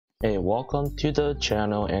Hey, welcome to the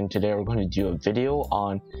channel, and today we're going to do a video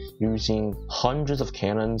on using hundreds of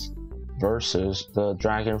cannons versus the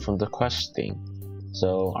dragon from the quest thing.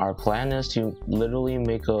 So our plan is to literally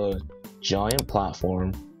make a giant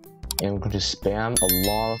platform and we're going to spam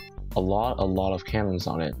a lot of cannons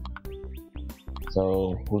on it.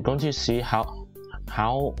 So we're going to see how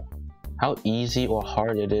easy or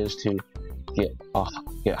hard it is to get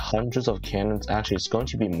hundreds of cannons. Actually, it's going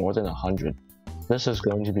to be more than 100. This is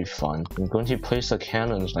going to be fun. I'm going to place the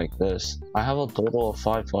cannons like this. I have a total of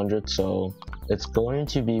 500, so it's going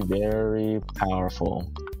to be very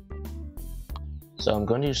powerful. So I'm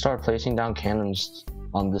going to start placing down cannons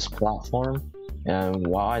on this platform, and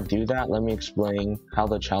while I do that, let me explain how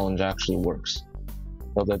the challenge actually works.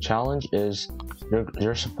 So the challenge is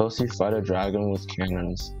you're supposed to fight a dragon with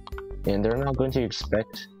cannons, and they're not going to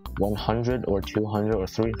expect 100 or 200 or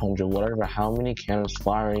 300, whatever, how many cannons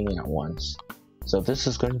firing at once. So this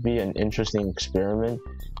is going to be an interesting experiment,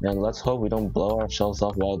 and let's hope we don't blow ourselves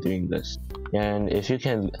up while doing this. And if you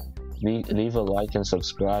can leave a like and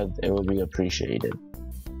subscribe, it will be appreciated.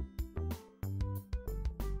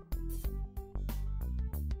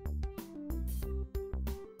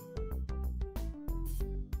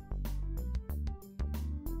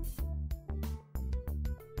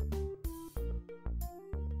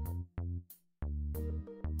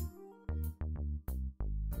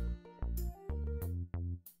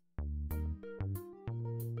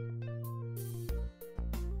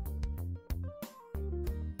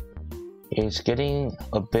 It's getting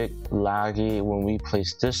a bit laggy when we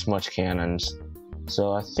place this much cannons,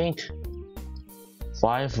 so I think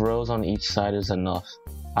 5 rows on each side is enough.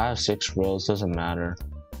 I have 6 rows, doesn't matter.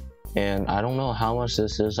 And I don't know how much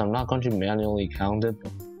this is, I'm not going to manually count it,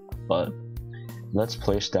 but let's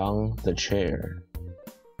place down the chair.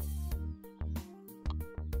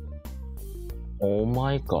 Oh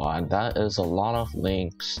my god, that is a lot of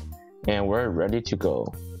links, and we're ready to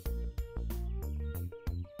go.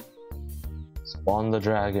 Spawn the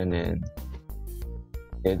dragon in.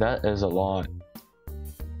 Okay, that is a lot.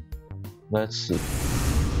 Let's see.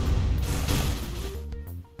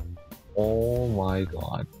 Oh my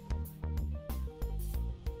god.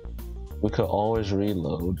 We could always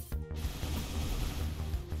reload.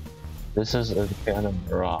 This is a cannon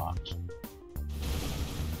barrage.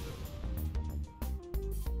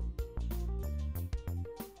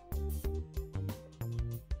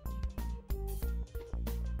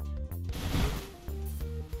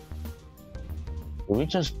 We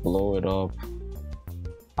just blow it up.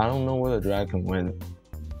 I don't know where the dragon went.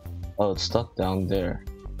 Oh, it's stuck down there.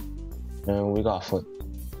 And we got foot.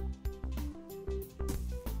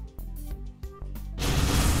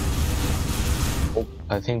 Oh,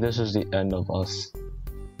 I think this is the end of us.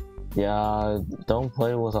 Yeah, don't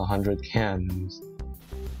play with 100 cannons.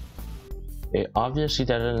 Obviously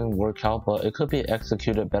that didn't work out, but it could be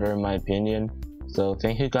executed better in my opinion. So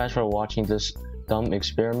thank you guys for watching this dumb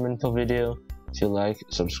experimental video. To like,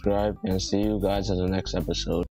 subscribe, and see you guys in the next episode.